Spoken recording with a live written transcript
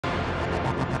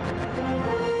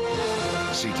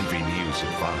CTV News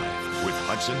at 5 with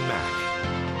Hudson Mack.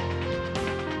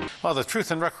 Well, the Truth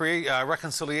and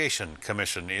Reconciliation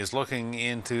Commission is looking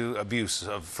into abuse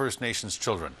of First Nations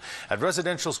children at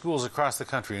residential schools across the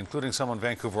country, including some on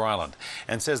Vancouver Island,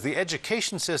 and says the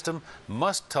education system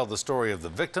must tell the story of the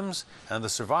victims and the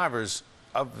survivors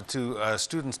to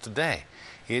students today.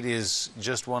 It is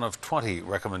just one of 20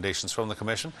 recommendations from the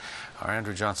Commission. Our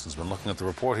Andrew Johnson's been looking at the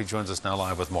report. He joins us now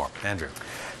live with more. Andrew.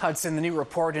 Hudson, the new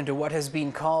report into what has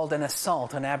been called an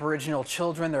assault on Aboriginal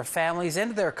children, their families,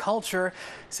 and their culture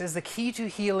says the key to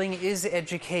healing is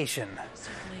education.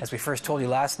 As we first told you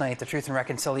last night, the Truth and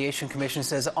Reconciliation Commission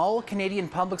says all Canadian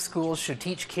public schools should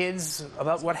teach kids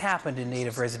about what happened in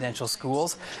Native residential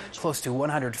schools. Close to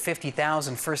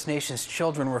 150,000 First Nations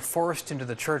children were forced into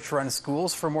the church-run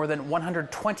schools for more than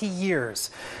 120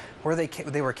 years, where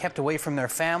they were kept away from their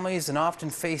families and often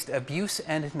faced abuse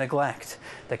and neglect.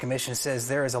 The Commission says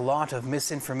there is a lot of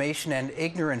misinformation and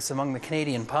ignorance among the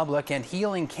Canadian public, and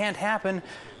healing can't happen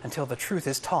until the truth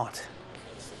is taught.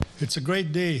 It's a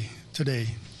great day today.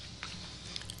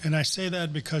 And I say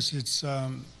that because it's,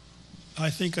 I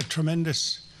think, a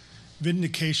tremendous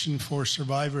vindication for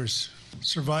survivors.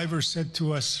 Survivors said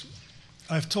to us,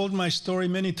 "I've told my story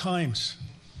many times,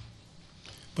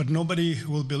 but nobody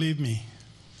will believe me.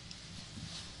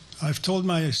 I've told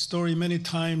my story many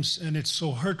times, and it's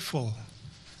so hurtful,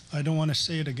 I don't want to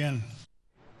say it again."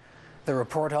 The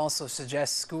report also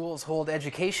suggests schools hold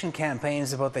education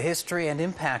campaigns about the history and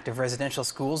impact of residential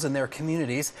schools in their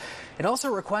communities. It also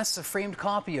requests a framed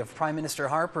copy of Prime Minister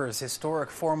Harper's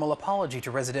historic formal apology to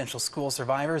residential school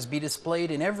survivors be displayed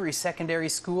in every secondary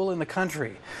school in the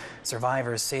country.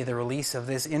 Survivors say the release of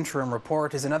this interim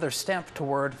report is another step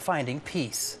toward finding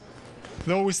peace.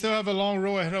 Though we still have a long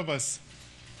road ahead of us,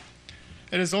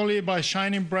 it is only by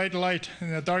shining bright light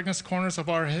in the darkest corners of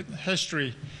our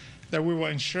history that we will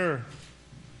ensure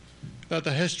that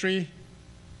the history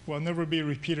will never be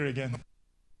repeated again.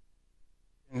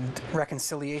 The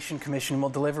Reconciliation Commission will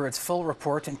deliver its full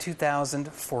report in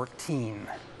 2014.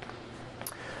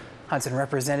 Hudson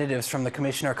representatives from the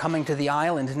Commission are coming to the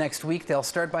island next week. They'll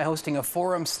start by hosting a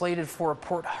forum slated for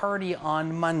Port Hardy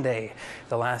on Monday.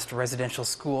 The last residential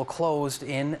school closed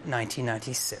in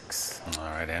 1996. All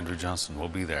right, Andrew Johnson will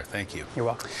be there. Thank you. You're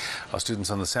welcome. Our students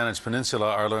on the Saanich Peninsula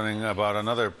are learning about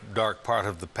another dark part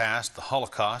of the past, the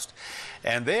Holocaust,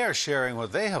 and they are sharing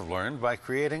what they have learned by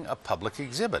creating a public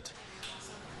exhibit.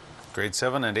 Grade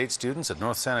 7 and 8 students at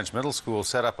North Saanich Middle School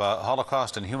set up a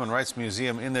Holocaust and Human Rights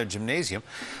Museum in their gymnasium.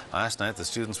 Last night, the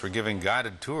students were giving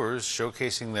guided tours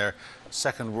showcasing their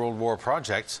Second World War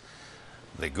projects.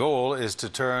 The goal is to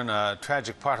turn a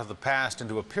tragic part of the past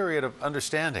into a period of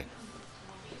understanding.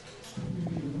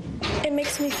 It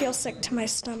makes me feel sick to my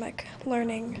stomach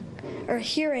learning or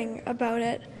hearing about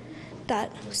it,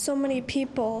 that so many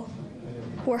people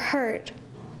were hurt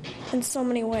in so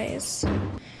many ways.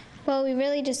 Well, we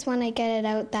really just want to get it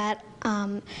out that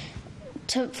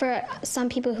for some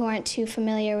people who aren't too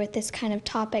familiar with this kind of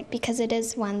topic, because it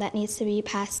is one that needs to be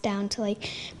passed down to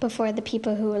before the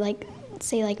people who are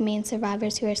say main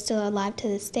survivors who are still alive to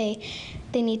this day,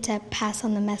 they need to pass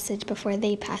on the message before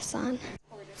they pass on.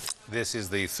 This is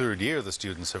the third year the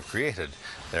students have created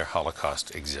their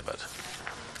Holocaust exhibit.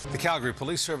 The Calgary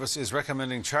Police Service is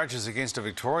recommending charges against a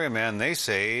Victoria man. They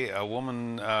say a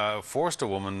woman forced a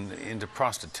woman into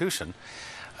prostitution.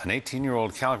 An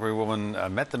 18-year-old Calgary woman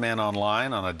met the man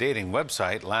online on a dating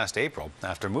website last April.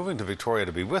 After moving to Victoria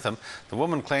to be with him, the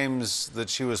woman claims that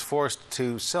she was forced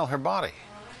to sell her body.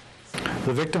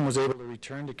 The victim was able to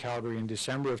return to Calgary in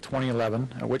December of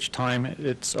 2011, at which time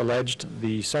it's alleged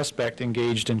the suspect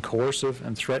engaged in coercive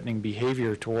and threatening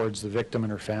behavior towards the victim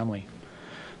and her family.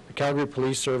 The Calgary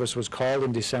Police Service was called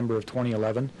in December of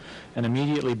 2011 and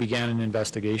immediately began an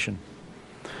investigation.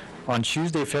 On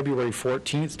Tuesday, February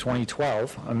 14th,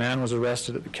 2012, a man was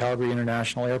arrested at the Calgary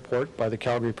International Airport by the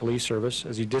Calgary Police Service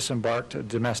as he disembarked a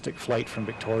domestic flight from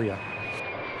Victoria.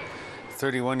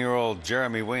 31-year-old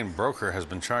Jeremy Wayne Broker has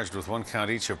been charged with 1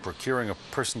 count each of procuring a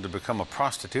person to become a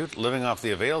prostitute, living off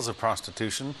the avails of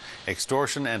prostitution,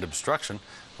 extortion, and obstruction.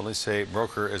 Police say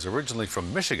Broker is originally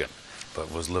from Michigan, but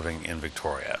was living in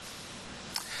Victoria.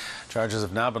 Charges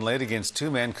have now been laid against 2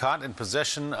 men caught in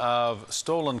possession of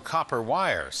stolen copper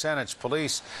wire. Saanich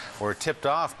police were tipped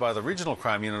off by the Regional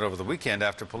Crime Unit over the weekend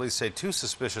after police say 2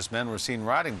 suspicious men were seen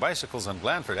riding bicycles on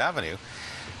Blandford Avenue.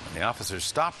 When the officers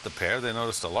stopped the pair, they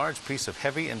noticed a large piece of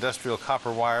heavy industrial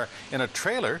copper wire in a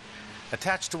trailer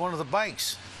attached to one of the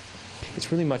bikes.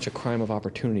 It's really much a crime of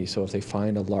opportunity, so if they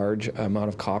find a large amount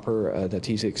of copper that's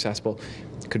easily accessible,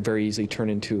 it could very easily turn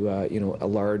into a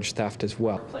large theft as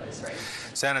well.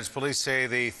 Saanich police say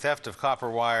the theft of copper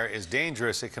wire is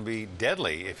dangerous. It can be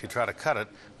deadly if you try to cut it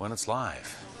when it's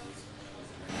live.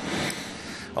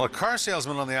 Well, a car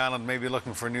salesman on the island may be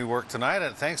looking for new work tonight,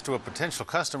 and thanks to a potential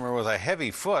customer with a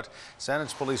heavy foot,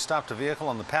 Saanich police stopped a vehicle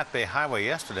on the Pat Bay Highway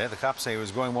yesterday. The cops say he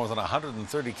was going more than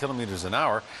 130 kilometers an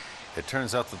hour. It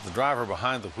turns out that the driver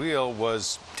behind the wheel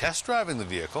was test driving the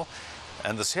vehicle,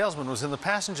 and the salesman was in the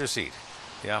passenger seat.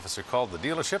 The officer called the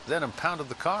dealership, then impounded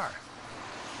the car.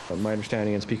 My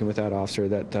understanding in speaking with that officer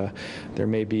that there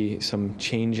may be some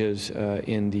changes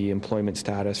in the employment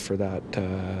status for that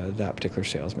particular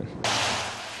salesman.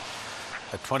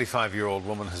 A 25-year-old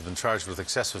woman has been charged with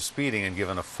excessive speeding and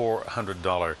given a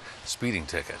 $400 speeding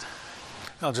ticket.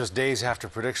 Well, just days after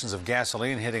predictions of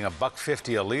gasoline hitting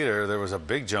 $1.50 a liter, there was a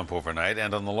big jump overnight,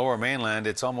 and on the lower mainland,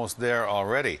 it's almost there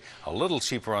already. A little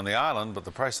cheaper on the island, but the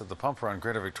price at the pump around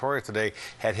Greater Victoria today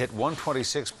had hit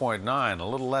 $126.9, a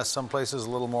little less some places, a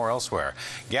little more elsewhere.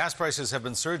 Gas prices have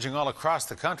been surging all across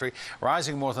the country,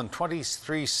 rising more than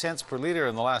 23 cents per liter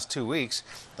in the last 2 weeks.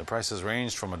 The prices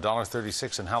ranged from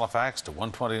 $1.36 in Halifax to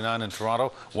 $1.29 in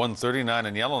Toronto, $1.39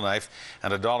 in Yellowknife,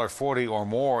 and $1.40 or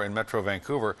more in Metro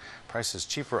Vancouver. Prices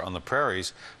cheaper on the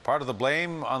prairies. Part of the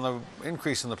blame on the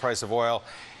increase in the price of oil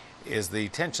is the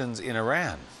tensions in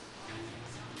Iran.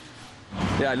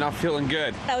 Yeah, not feeling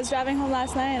good. I was driving home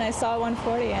last night and I saw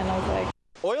 140 and I was like...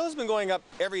 Oil has been going up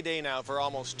every day now for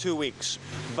almost 2 weeks.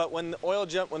 But when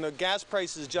the gas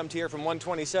prices jumped here from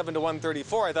 127 to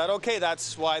 134, I thought, okay,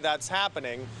 that's why that's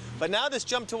happening. But now this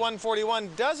jump to 141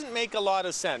 doesn't make a lot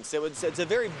of sense. It's a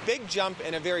very big jump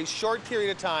in a very short period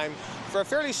of time for a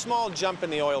fairly small jump in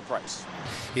the oil price.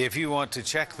 If you want to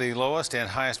check the lowest and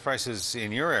highest prices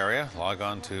in your area, log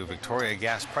on to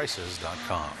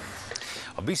victoriagasprices.com.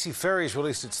 Well, BC Ferries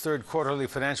released its third quarterly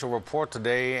financial report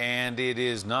today, and it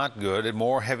is not good.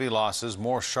 More heavy losses,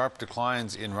 more sharp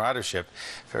declines in ridership.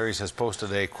 Ferries has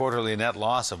posted a quarterly net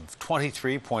loss of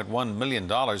 $23.1 million.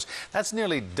 That's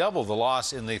nearly double the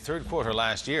loss in the third quarter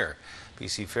last year.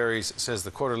 BC Ferries says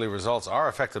the quarterly results are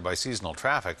affected by seasonal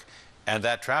traffic, and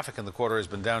that traffic in the quarter has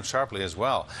been down sharply as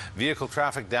well. Vehicle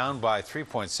traffic down by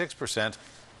 3.6%.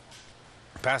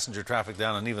 Passenger traffic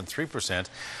down an even 3%.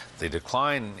 The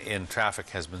decline in traffic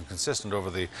has been consistent over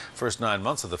the first 9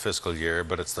 months of the fiscal year,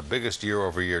 but it's the biggest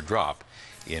year-over-year drop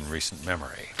in recent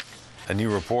memory. A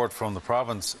new report from the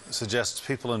province suggests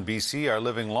people in BC are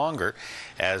living longer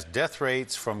as death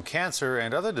rates from cancer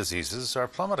and other diseases are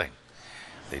plummeting.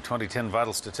 The 2010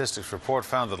 Vital Statistics report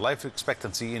found that life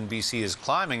expectancy in BC is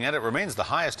climbing, and it remains the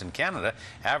highest in Canada,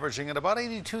 averaging at about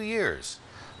 82 years.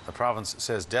 The province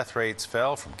says death rates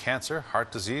fell from cancer,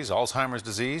 heart disease, Alzheimer's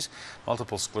disease,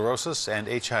 multiple sclerosis, and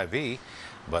HIV,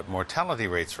 but mortality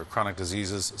rates for chronic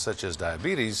diseases such as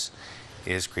diabetes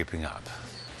is creeping up.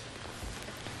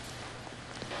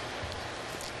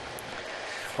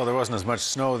 Well, there wasn't as much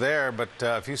snow there, but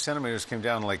a few centimeters came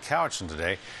down Lake Cowichan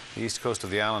today. The east coast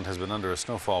of the island has been under a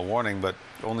snowfall warning, but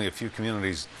only a few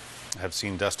communities have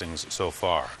seen dustings so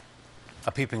far.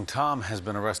 A peeping Tom has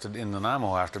been arrested in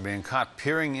Nanaimo after being caught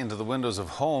peering into the windows of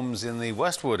homes in the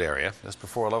Westwood area just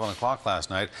before 11 o'clock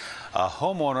last night. A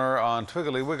homeowner on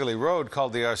Twiggly Wiggly Road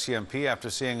called the RCMP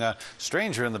after seeing a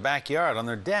stranger in the backyard on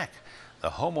their deck. The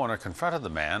homeowner confronted the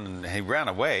man and he ran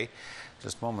away.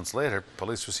 Just moments later,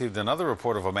 police received another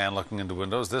report of a man looking into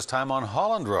windows, this time on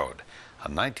Holland Road. A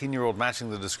 19-year-old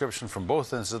matching the description from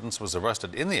both incidents was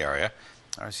arrested in the area.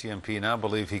 RCMP now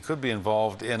believe he could be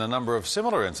involved in a number of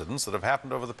similar incidents that have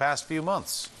happened over the past few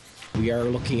months. We are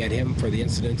looking at him for the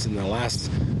incidents in the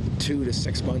last 2 to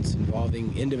 6 months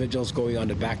involving individuals going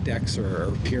onto back decks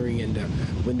or peering into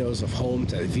windows of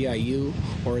homes at VIU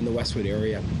or in the Westwood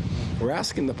area. We're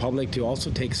asking the public to also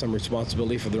take some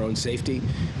responsibility for their own safety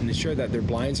and ensure that their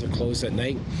blinds are closed at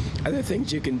night. Other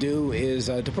things you can do is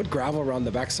to put gravel around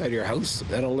the backside of your house.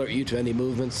 That'll alert you to any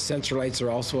movements. Sensor lights are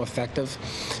also effective,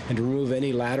 and to remove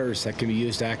any ladders that can be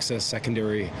used to access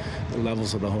secondary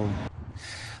levels of the home.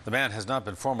 The man has not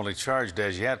been formally charged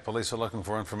as yet. Police are looking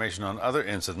for information on other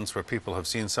incidents where people have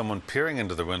seen someone peering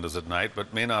into the windows at night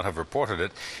but may not have reported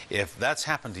it. If that's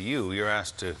happened to you, you're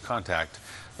asked to contact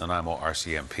the Nanaimo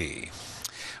RCMP.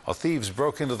 Well, thieves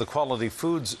broke into the Quality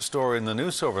Foods store in the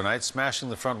Noose overnight,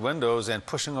 smashing the front windows and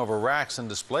pushing over racks and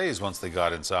displays once they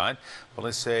got inside.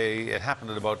 Police say it happened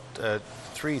at about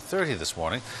 3:30 this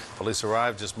morning. Police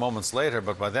arrived just moments later,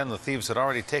 but by then the thieves had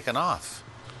already taken off.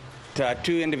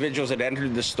 2 individuals had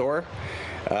entered the store.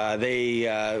 They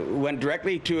went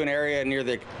directly to an area near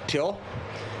the till.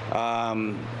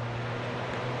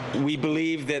 We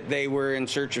believe that they were in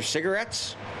search of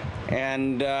cigarettes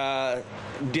and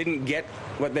didn't get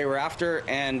what they were after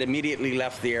and immediately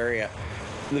left the area.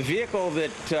 The vehicle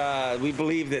that we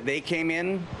believe that they came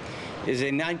in is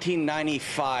a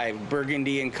 1995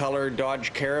 burgundy in color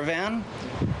Dodge Caravan.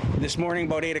 This morning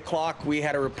about 8 o'clock we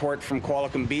had a report from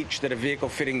Qualicum Beach that a vehicle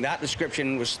fitting that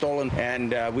description was stolen,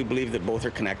 and we believe that both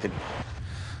are connected.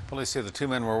 Police say the two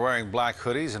men were wearing black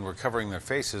hoodies and were covering their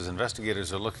faces.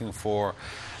 Investigators are looking for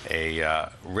a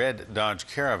red Dodge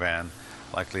Caravan,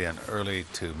 likely an early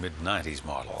to mid-90s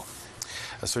model.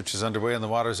 A search is underway in the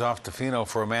waters off Tofino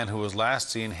for a man who was last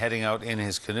seen heading out in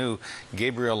his canoe.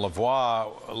 Gabriel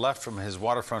Lavoie left from his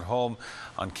waterfront home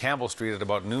on Campbell Street at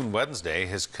about noon Wednesday.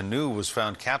 His canoe was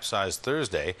found capsized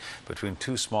Thursday between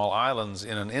two small islands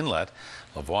in an inlet.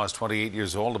 Lavoie is 28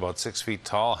 years old, about 6 feet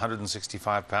tall,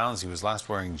 165 pounds. He was last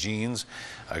wearing jeans,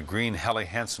 a green Helly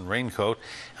Hansen raincoat,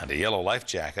 and a yellow life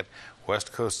jacket.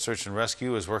 West Coast Search and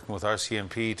Rescue is working with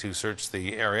RCMP to search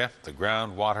the area, the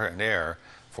ground, water, and air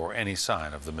for any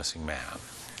sign of the missing man.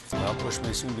 Well, push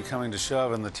may soon be coming to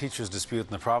shove in the teachers' dispute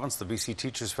in the province. The BC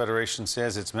Teachers Federation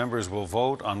says its members will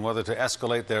vote on whether to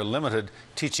escalate their limited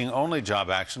teaching-only job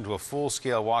action to a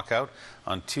full-scale walkout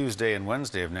on Tuesday and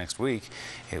Wednesday of next week.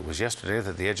 It was yesterday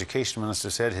that the Education Minister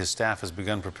said his staff has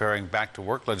begun preparing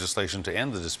back-to-work legislation to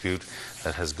end the dispute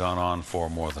that has gone on for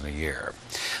more than a year.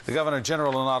 The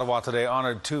Governor-General in Ottawa today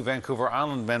honored two Vancouver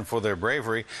Island men for their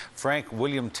bravery. Frank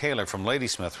William Taylor from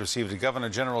Ladysmith received the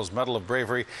Governor-General's Medal of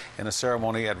Bravery in a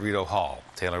ceremony at Rideau Hall.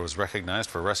 Taylor was recognized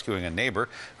for rescuing a neighbor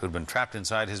who'd been trapped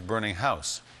inside his burning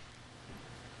house.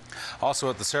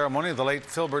 Also at the ceremony, the late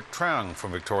Philbert Trong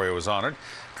from Victoria was honored.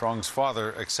 Trong's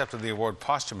father accepted the award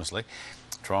posthumously.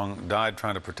 Trong died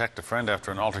trying to protect a friend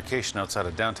after an altercation outside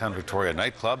a downtown Victoria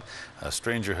nightclub. A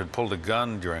stranger had pulled a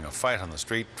gun during a fight on the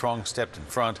street. Trong stepped in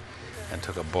front and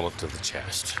took a bullet to the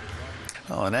chest.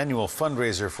 Well, an annual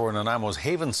fundraiser for Nanaimo's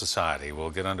Haven Society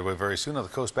will get underway very soon at the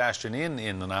Coast Bastion Inn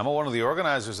in Nanaimo. One of the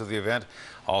organizers of the event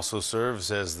also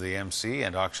serves as the MC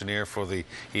and auctioneer for the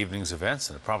evening's events,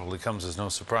 and it probably comes as no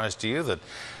surprise to you that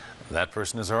that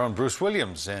person is our own Bruce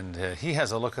Williams, and he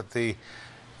has a look at the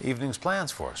evening's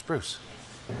plans for us. Bruce.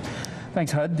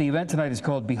 Thanks, Hud. The event tonight is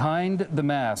called Behind the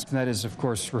Mask. And that is, of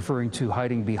course, referring to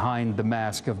hiding behind the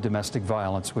mask of domestic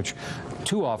violence, which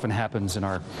too often happens in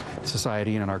our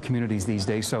society and in our communities these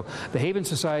days. So the Haven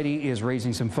Society is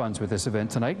raising some funds with this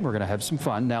event tonight. We're going to have some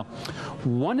fun. Now,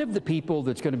 one of the people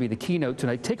that's going to be the keynote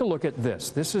tonight, take a look at this.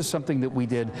 This is something that we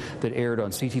did that aired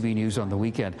on CTV News on the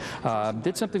weekend.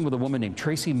 Did something with a woman named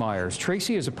Tracy Myers.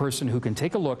 Tracy is a person who can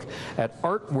take a look at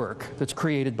artwork that's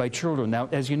created by children. Now,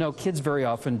 as you know, kids very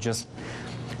often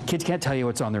kids can't tell you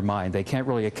what's on their mind. They can't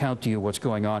really account to you what's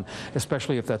going on,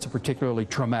 especially if that's a particularly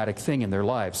traumatic thing in their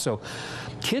lives. So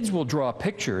kids will draw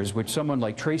pictures which someone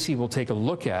like Tracy will take a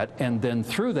look at, and then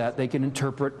through that they can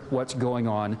interpret what's going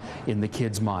on in the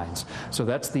kids' minds. So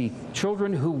that's the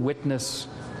Children Who Witness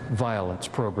Violence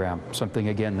program, something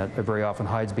again that very often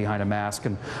hides behind a mask,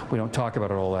 and we don't talk about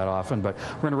it all that often, but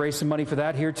we're going to raise some money for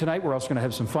that here tonight. We're also going to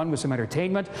have some fun with some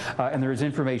entertainment, and there is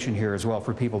information here as well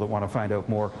for people that want to find out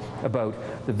more about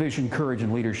the vision, courage,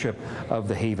 and leadership of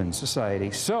the Haven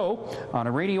Society. So on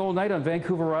a rainy old night on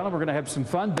Vancouver Island, we're going to have some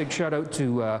fun. Big shout out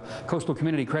to Coastal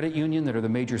Community Credit Union that are the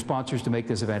major sponsors to make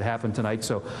this event happen tonight.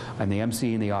 So I'm the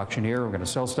MC and the auctioneer. We're going to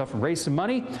sell stuff and raise some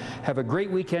money. Have a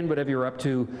great weekend, whatever you're up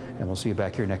to, and we'll see you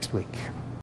back here next week.